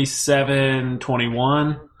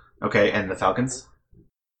 27-21. Okay, and the Falcons?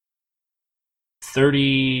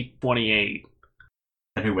 30-28.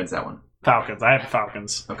 And who wins that one? Falcons. I have the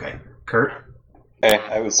Falcons. Okay. Kurt? Okay,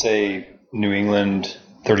 I would say New England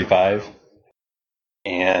 35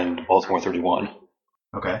 and Baltimore 31.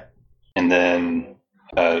 Okay. And then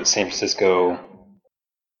San Francisco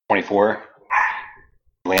 24,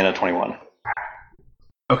 Atlanta 21.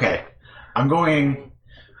 Okay. I'm going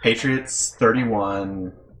Patriots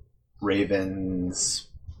 31, Ravens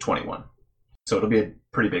 21. So it'll be a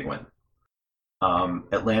pretty big win.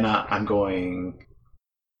 Atlanta, I'm going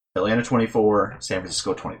Atlanta 24, San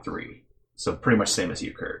Francisco 23. So pretty much same as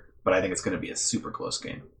you, Kurt. But I think it's going to be a super close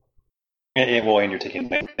game. And you're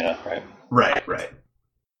taking Atlanta, right? Right.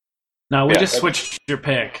 No, we just switched your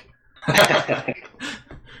pick. I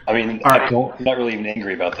mean, right. I'm not really even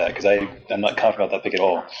angry about that because I'm not confident about that pick at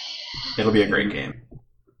all. It'll be a great game.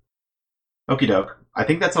 Okie doke. I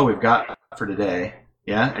think that's all we've got for today.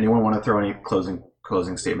 Yeah? Anyone want to throw any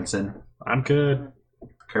closing statements in? I'm good.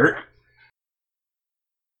 Kurt?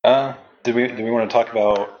 Do we want to talk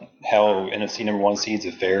about how NFC number 1 seeds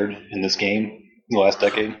have fared in this game in the last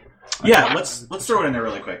decade? Yeah, let's throw it in there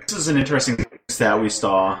really quick. This is an interesting stat we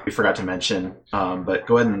saw. We forgot to mention, but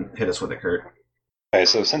go ahead and hit us with it, Kurt. Okay,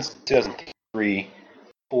 so since 2003,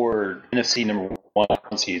 4 NFC number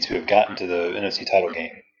 1 seeds who have gotten to the NFC title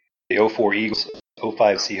game: the 04 Eagles,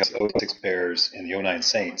 05 Seahawks, 06 Bears, and the 09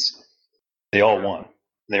 Saints. They all won.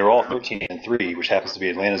 They were all 13-3, which happens to be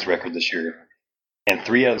Atlanta's record this year. And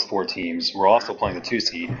 3 out of the 4 teams were also playing the 2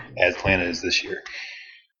 seed, as Atlanta is this year.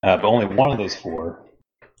 But only one of those 4,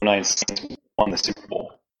 09 Saints, won the Super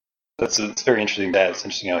Bowl. It's very interesting that it's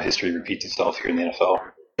interesting how history repeats itself here in the NFL.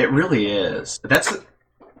 It really is.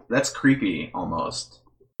 That's creepy almost.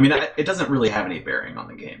 I mean, it doesn't really have any bearing on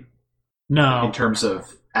the game. No. In terms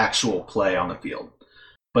of actual play on the field.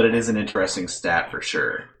 But it is an interesting stat for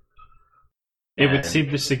sure. It would seem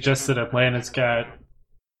to suggest that Atlanta's got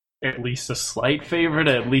at least a slight favorite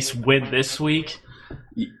to at least win this week.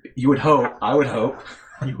 You would hope. I would hope.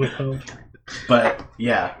 You would hope. But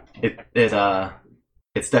yeah,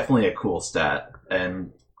 it's definitely a cool stat,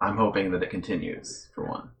 and I'm hoping that it continues, for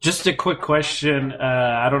one. Just a quick question.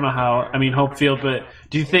 I don't know home field, but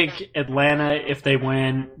do you think Atlanta, if they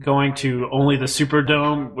win, going to only the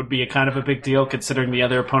Superdome would be a kind of a big deal, considering the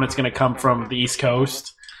other opponent's going to come from the East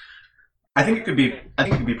Coast? I think it could be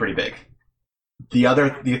pretty big.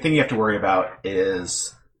 The thing you have to worry about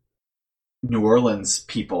is New Orleans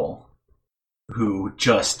people who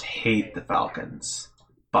just hate the Falcons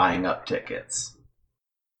buying up tickets,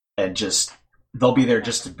 and they'll be there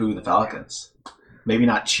just to boo the Falcons. Maybe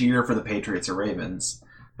not cheer for the Patriots or Ravens,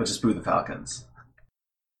 but just boo the Falcons.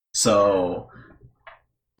 So,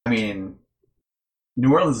 I mean,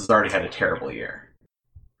 New Orleans has already had a terrible year.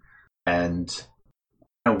 And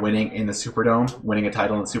winning in the Superdome, winning a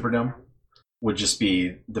title in the Superdome, would just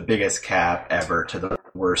be the biggest cap ever to the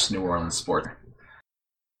worst New Orleans sport.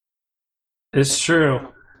 It's true.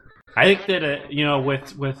 I think that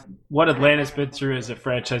with what Atlanta's been through as a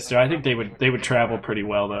franchise, I think they would travel pretty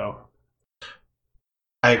well, though.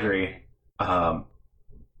 I agree.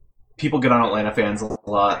 People get on Atlanta fans a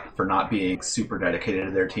lot for not being super dedicated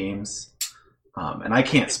to their teams, and I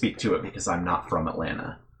can't speak to it because I'm not from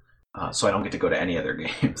Atlanta, so I don't get to go to any of their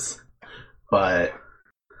games. But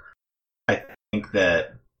I think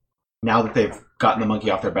that now that they've gotten the monkey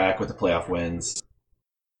off their back with the playoff wins,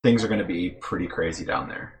 things are going to be pretty crazy down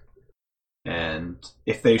there. And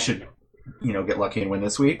if they should, get lucky and win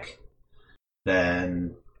this week,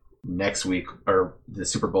 then next week or the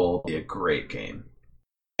Super Bowl will be a great game.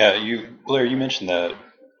 Yeah, Blair, you mentioned that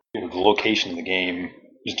the location of the game,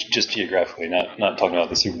 just geographically, not talking about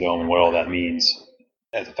the Superdome and what all that means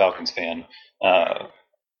as a Falcons fan.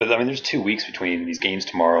 But I mean, there's 2 weeks between these games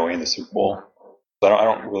tomorrow and the Super Bowl, so I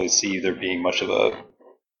don't really see there being much of a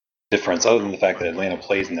difference other than the fact that Atlanta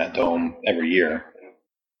plays in that dome every year.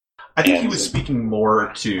 I think he was speaking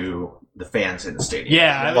more to the fans in the stadium.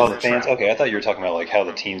 Yeah, the fans. Okay, I thought you were talking about like how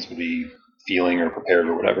the teams would be feeling or prepared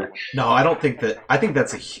or whatever. No, I don't think that. I think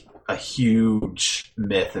that's a huge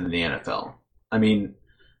myth in the NFL. I mean,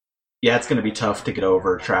 yeah, it's going to be tough to get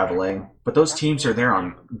over traveling, but those teams are there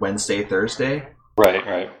on Wednesday, Thursday.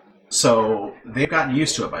 Right. So they've gotten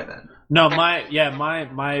used to it by then. No,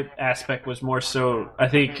 my aspect was more so, I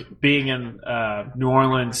think being in New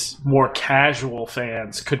Orleans, more casual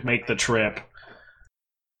fans could make the trip.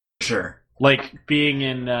 Sure. Like being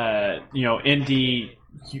in Indy,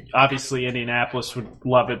 obviously Indianapolis would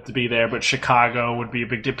love it to be there, but Chicago would be a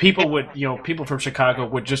big deal. People from Chicago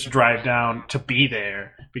would just drive down to be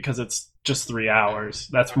there because it's just 3 hours.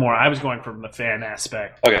 That's more, I was going from the fan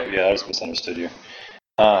aspect. Okay, yeah, I just misunderstood you.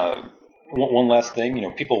 One last thing,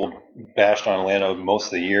 people bashed on Atlanta most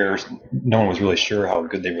of the year. No one was really sure how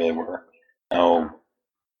good they really were.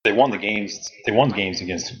 They won the games. They won games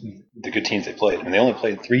against the good teams they played. I mean, they only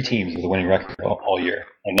played 3 teams with a winning record all year,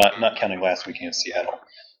 and not counting last week against Seattle.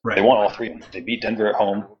 Right. They won all 3 of them. They beat Denver at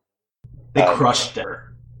home. They crushed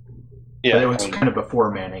Denver. Yeah, but it was kind of before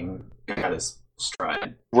Manning got his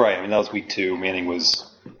stride. Right. I mean, that was week 2. Manning was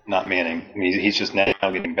not Manning. I mean, he's just now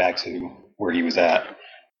getting back to where he was at.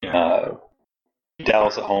 Yeah.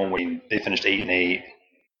 Dallas at home, when they finished 8-8,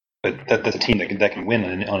 but that's a team that can win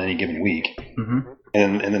on any given week. Mm-hmm.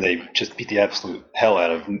 And then they just beat the absolute hell out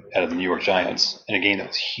of the New York Giants in a game that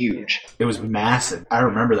was huge. It was massive. I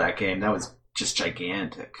remember that game. That was just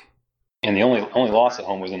gigantic. And the only loss at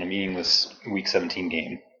home was in a meaningless Week 17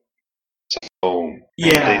 game. So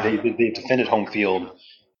yeah, they defended home field.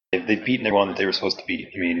 They've beaten everyone that they were supposed to beat.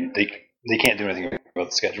 I mean, they can't do anything about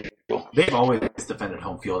the schedule. They've always defended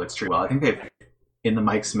home field extremely well. I think in the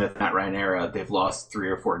Mike Smith, Matt Ryan era, they've lost 3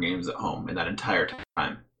 or 4 games at home in that entire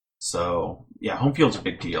time. So yeah, home field's a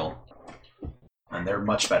big deal, and they're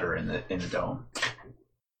much better in the dome.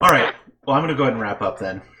 All right. Well, I'm going to go ahead and wrap up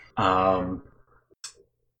then.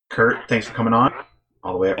 Kurt, thanks for coming on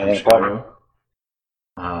all the way up from Chicago.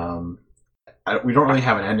 We don't really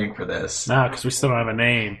have an ending for this. No, because we still don't have a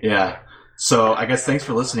name. Yeah. So I guess thanks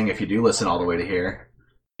for listening if you do listen all the way to here.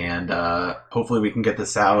 And hopefully we can get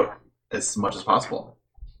this out as much as possible.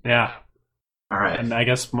 Yeah. All right. And I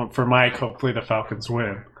guess for Mike, hopefully the Falcons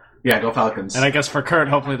win. Yeah, go Falcons. And I guess for Kurt,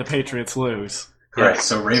 hopefully the Patriots lose. Correct.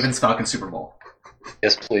 So Ravens, Falcons, Super Bowl.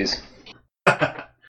 Yes, please.